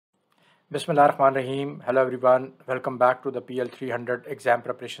Bismillahirrahmanirrahim. Hello everyone. Welcome back to the PL-300 exam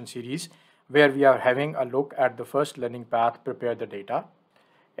preparation series where we are having a look at the first learning path, prepare the data.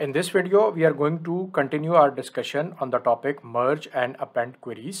 In this video, we are going to continue our discussion on the topic merge and append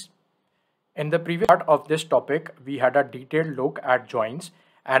queries. In the previous part of this topic, we had a detailed look at joins,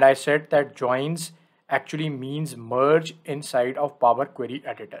 and I said that joins actually means merge inside of Power Query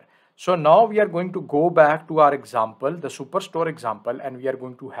Editor. So now we are going to go back to our example, the Superstore example, and we are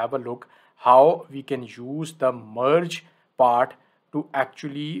going to have a look how we can use the merge part to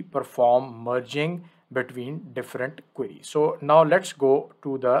actually perform merging between different queries. So now let's go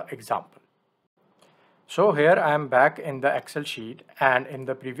to the example. So here I am back in the Excel sheet, and in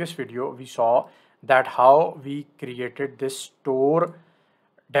the previous video we saw that how we created this store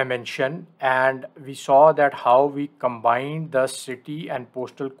dimension, and we saw that how we combined the city and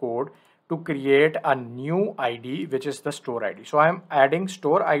postal code to create a new ID, which is the store ID. So I am adding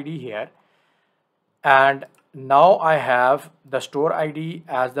store ID here, and now I have the store ID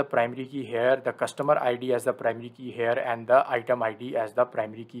as the primary key here, the customer ID as the primary key here, and the item ID as the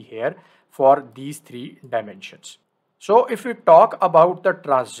primary key here for these three dimensions. So if we talk about the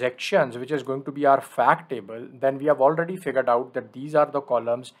transactions, which is going to be our fact table, then we have already figured out that these are the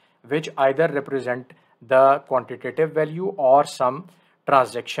columns which either represent the quantitative value or some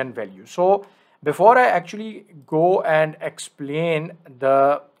transaction value. So before I actually go and explain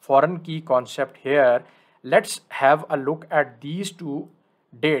the foreign key concept here, let's have a look at these two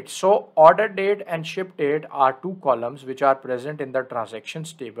dates. So order date and ship date are two columns which are present in the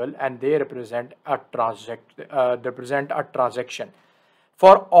transactions table, and they represent a transaction.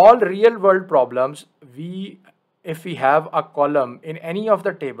 For all real world problems, if we have a column in any of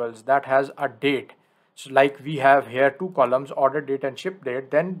the tables that has a date, so like we have here two columns, order date and ship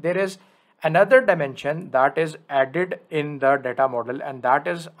date, then there is another dimension that is added in the data model, and that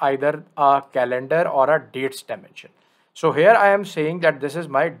is either a calendar or a dates dimension. So here I am saying that this is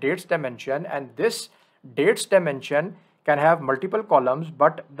my dates dimension, and this dates dimension can have multiple columns,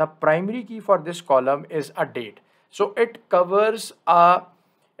 but the primary key for this column is a date. So it covers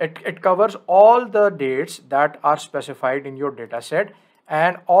it covers all the dates that are specified in your data set,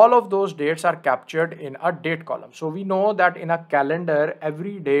 and all of those dates are captured in a date column. So we know that in a calendar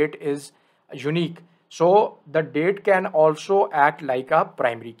every date is unique, so the date can also act like a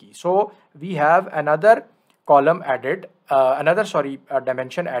primary key. So we have another column added,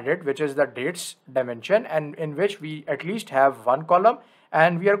 dimension added, which is the dates dimension, and in which we at least have one column,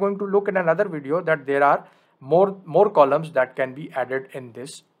 and we are going to look in another video that there are more columns that can be added in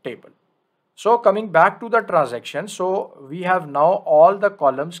this table. So coming back to the transaction, so we have now all the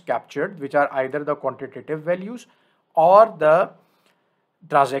columns captured which are either the quantitative values or the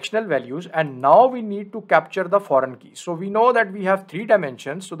transactional values, and now we need to capture the foreign key. So we know that we have three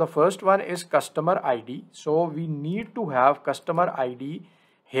dimensions. So the first one is customer ID, so we need to have customer ID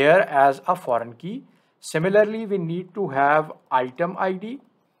here as a foreign key. Similarly, we need to have item ID,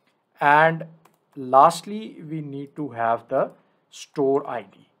 and lastly we need to have the store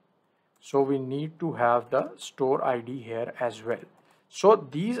ID. So we need to have the store ID here as well. So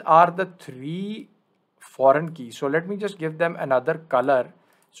these are the three foreign keys. So let me just give them another color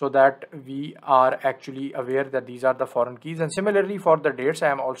so that we are actually aware that these are the foreign keys, and similarly for the dates I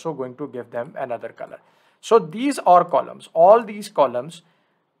am also going to give them another color. So these are columns. All these columns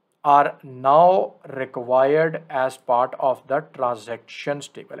are now required as part of the transactions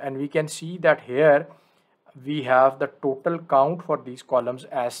table, and we can see that here we have the total count for these columns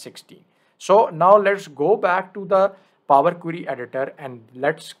as 16. So now let's go back to the Power Query Editor and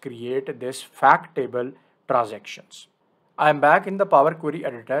let's create this fact table transactions. I am back in the Power Query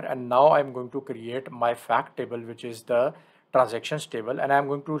Editor, and now I'm going to create my fact table, which is the transactions table, and I'm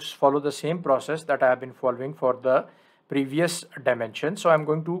going to follow the same process that I have been following for the previous dimension. So I'm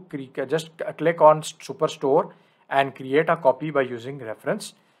going to just click on Superstore and create a copy by using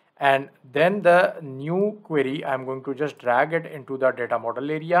reference, and then the new query I'm going to just drag it into the data model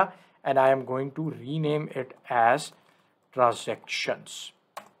area, and I am going to rename it as transactions.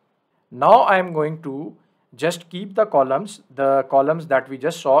 Now I am going to just keep the columns that we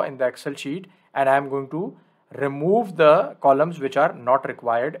just saw in the Excel sheet, and I am going to remove the columns which are not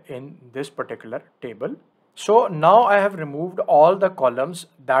required in this particular table. So now I have removed all the columns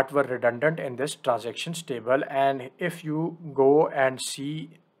that were redundant in this transactions table, and if you go and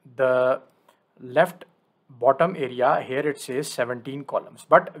see the left bottom area here, it says 17 columns,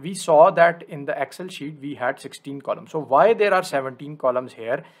 but we saw that in the Excel sheet we had 16 columns. So why there are 17 columns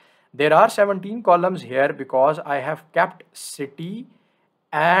here? There are 17 columns here because I have kept city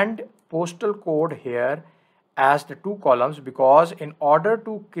and postal code here as the two columns, because in order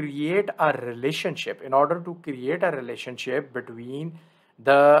to create a relationship, between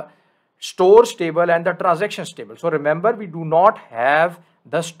the stores table and the transactions table. So remember, we do not have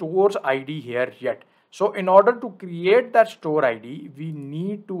the stores ID here yet. So in order to create that store ID, we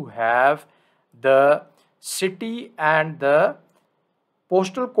need to have the city and the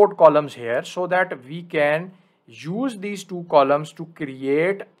postal code columns here, so that we can use these two columns to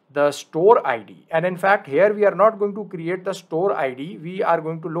create the store ID. And in fact, here we are not going to create the store ID. We are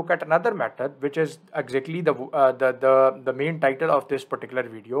going to look at another method, which is exactly the main title of this particular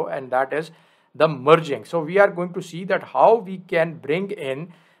video, and that is the merging. So we are going to see that how we can bring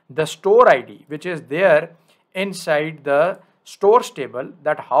in the store ID, which is there inside the stores table,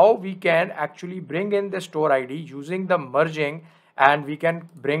 that how we can actually bring in the store ID using the merging, and we can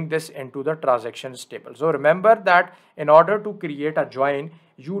bring this into the transactions table. So remember that in order to create a join,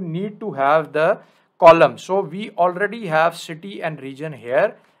 you need to have the column. So we already have city and region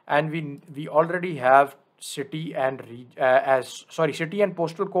here, and we already have city and city and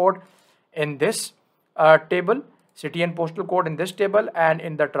postal code in this table, and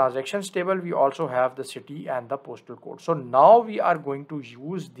in the transactions table we also have the city and the postal code. So now we are going to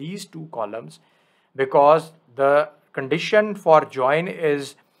use these two columns, because the condition for join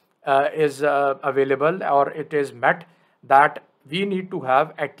is available, or it is met, that we need to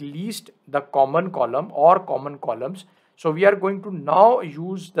have at least the common column or common columns. So we are going to now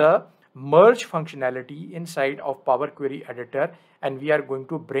use the merge functionality inside of Power Query Editor, and we are going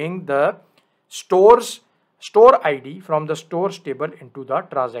to bring the store ID from the stores table into the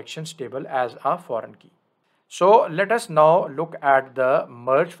transactions table as a foreign key. So let us now look at the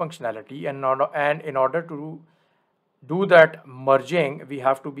merge functionality, and in order to do that merging, we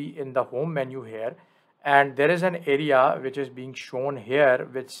have to be in the home menu here, and there is an area which is being shown here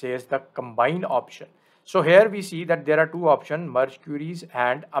which says the combine option. So here we see that there are two options, merge queries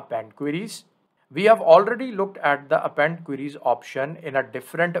and append queries. We have already looked at the append queries option in a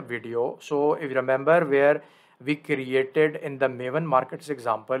different video. So if you remember, where we created in the Maven Markets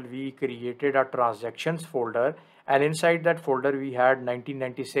example, we created a transactions folder, and inside that folder we had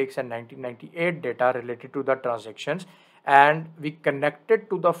 1996 and 1998 data related to the transactions, and we connected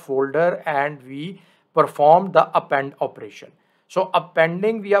to the folder and we performed the append operation. So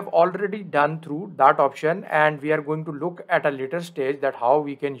appending we have already done through that option, and we are going to look at a later stage that how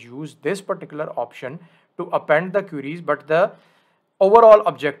we can use this particular option to append the queries. But the overall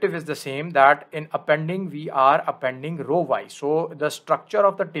objective is the same, that in appending we are appending row wise. So the structure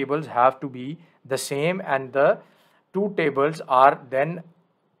of the tables have to be the same, and the two tables are then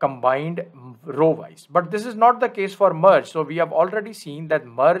combined row wise. But this is not the case for merge. So we have already seen that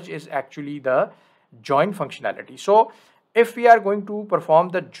merge is actually the join functionality. So if we are going to perform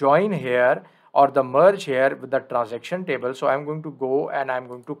the join here or the merge here with the transaction table, so I'm going to go and I'm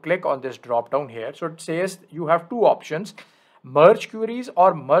going to click on this drop down here. So it says you have two options, merge queries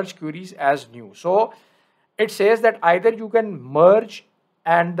or merge queries as new. So it says that either you can merge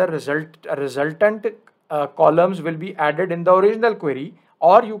and the resultant columns will be added in the original query,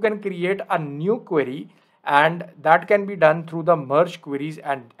 or you can create a new query, and that can be done through the merge queries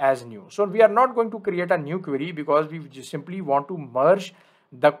and as new. So we are not going to create a new query, because we just simply want to merge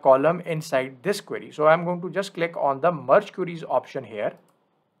the column inside this query. So I'm going to just click on the merge queries option here,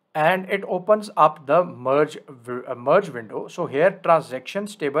 and it opens up the merge window. So here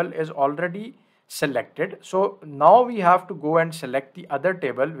transactions table is already selected. So now we have to go and select the other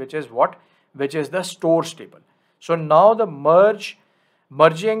table, which is what? Which is the stores table. So now the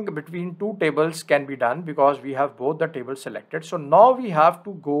merging between two tables can be done, because we have both the tables selected. So now we have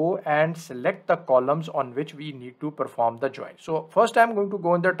to go and select the columns on which we need to perform the join. So first I'm going to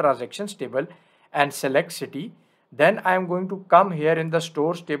go in the transactions table and select city. Then I am going to come here in the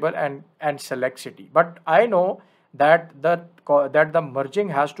stores table and select city. But I know that the merging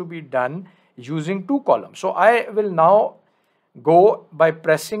has to be done using two columns. So I will now go by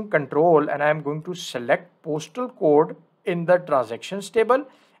pressing Control, and I am going to select postal code in the transactions table,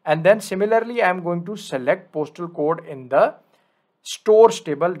 and then similarly I am going to select postal code in the stores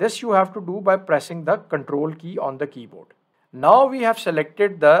table. This you have to do by pressing the Control key on the keyboard. Now we have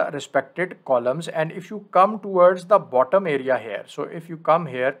selected the respected columns, and if you come towards the bottom area here, so if you come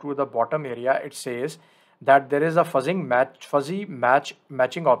here to the bottom area, it says that there is a fuzzy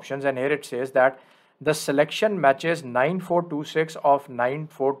matching options, and here it says that the selection matches 9426 of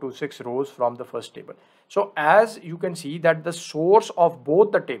 9426 rows from the first table. So as you can see that the source of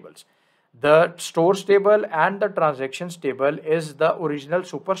both the tables, the stores table and the transactions table, is the original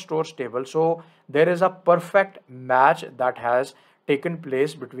superstores table. So there is a perfect match that has taken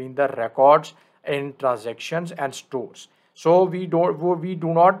place between the records in transactions and stores. So we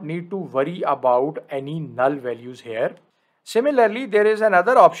do not need to worry about any null values here. Similarly, there is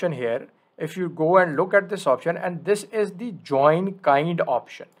another option here. If you go and look at this option, and this is the join kind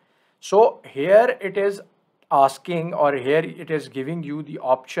option. So here it is asking, or here it is giving you the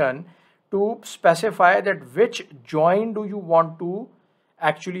option to specify that which join do you want to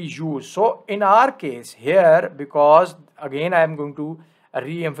actually use. So in our case here, because again I am going to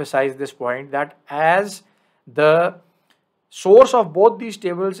re-emphasize this point, that as the source of both these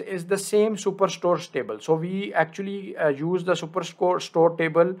tables is the same superstores table, so we actually use the superstore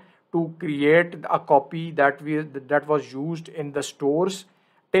table to create a copy that was used in the stores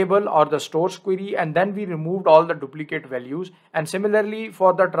table or the stores query, and then we removed all the duplicate values. And similarly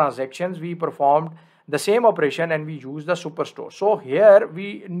for the transactions, we performed the same operation and we use the superstore. So here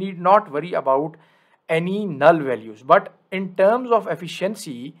we need not worry about any null values, but in terms of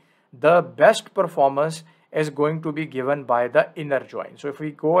efficiency, the best performance is going to be given by the inner join. So if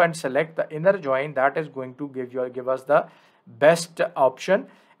we go and select the inner join, that is going to give us the best option,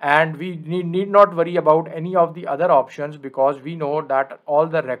 and we need not worry about any of the other options because we know that all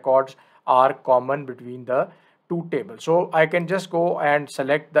the records are common between the two tables. So I can just go and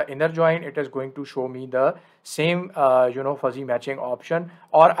select the inner join. It is going to show me the same fuzzy matching option,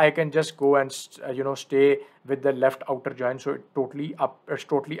 or I can just go and stay with the left outer join. So it's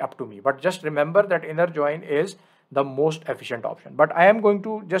totally up to me, but just remember that inner join is the most efficient option. But I am going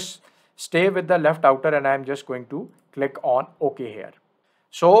to just stay with the left outer, and I am just going to click on OK here.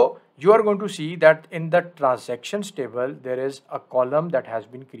 So you are going to see that in the transactions table, there is a column that has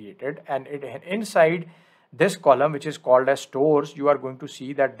been created, and inside this column, which is called as stores, you are going to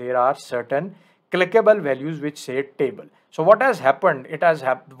see that there are certain clickable values which say table. So what has happened?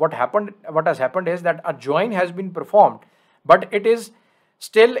 What has happened is that a join has been performed, but it is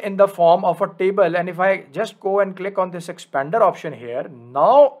still in the form of a table. And if I just go and click on this expander option here,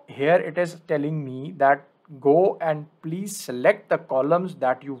 now here it is telling me that go and please select the columns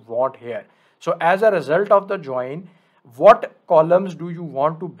that you want here. So as a result of the join, what columns do you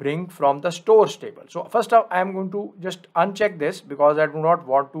want to bring from the stores table? So first off, I am going to just uncheck this because I do not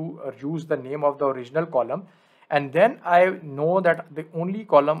want to use the name of the original column. And then I know that the only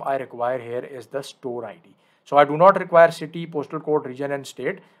column I require here is the store ID. So I do not require city, postal code, region and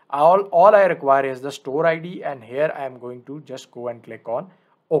state. All I require is the store ID, and here I am going to just go and click on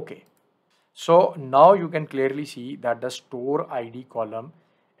OK. So now you can clearly see that the store ID column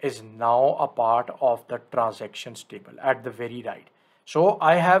is now a part of the transactions table at the very right. So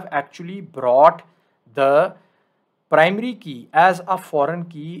I have actually brought the primary key as a foreign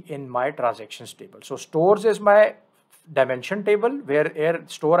key in my transactions table. So stores is my dimension table where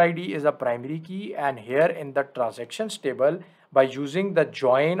store ID is a primary key, and here in the transactions table, by using the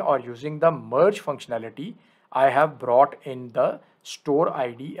join or using the merge functionality, I have brought in the store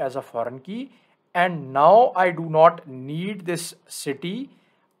ID as a foreign key, and now I do not need this city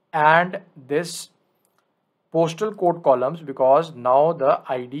and this postal code columns because now the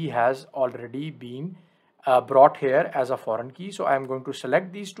ID has already been brought here as a foreign key. So I am going to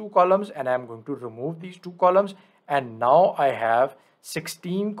select these two columns and I am going to remove these two columns, and now I have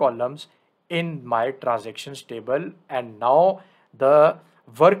 16 columns in my transactions table. And now the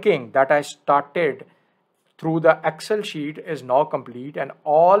working that I started through the Excel sheet is now complete, and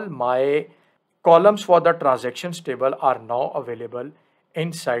all my columns for the transactions table are now available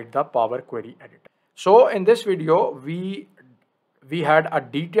inside the Power Query Editor. So in this video, we had a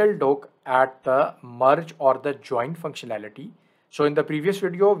detailed look at the merge or the join functionality. So in the previous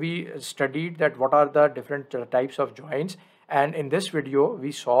video, we studied that what are the different types of joins, and in this video,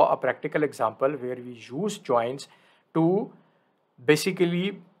 we saw a practical example where we use joins to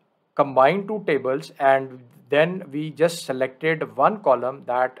basically combine two tables, and then we just selected one column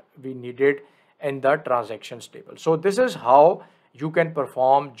that we needed in the transactions table. So this is how you can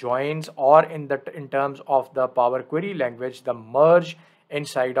perform joins, or in terms of the Power Query language, the merge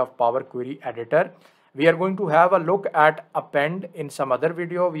inside of Power Query Editor. We are going to have a look at append in some other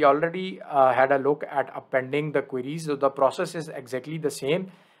video. We already had a look at appending the queries. So the process is exactly the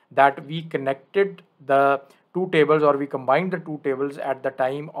same, that we connected the two tables, or we combined the two tables at the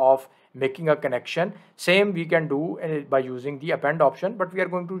time of making a connection. Same we can do by using the append option, but we are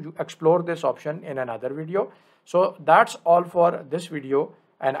going to explore this option in another video. So that's all for this video,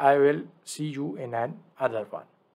 and I will see you in another one.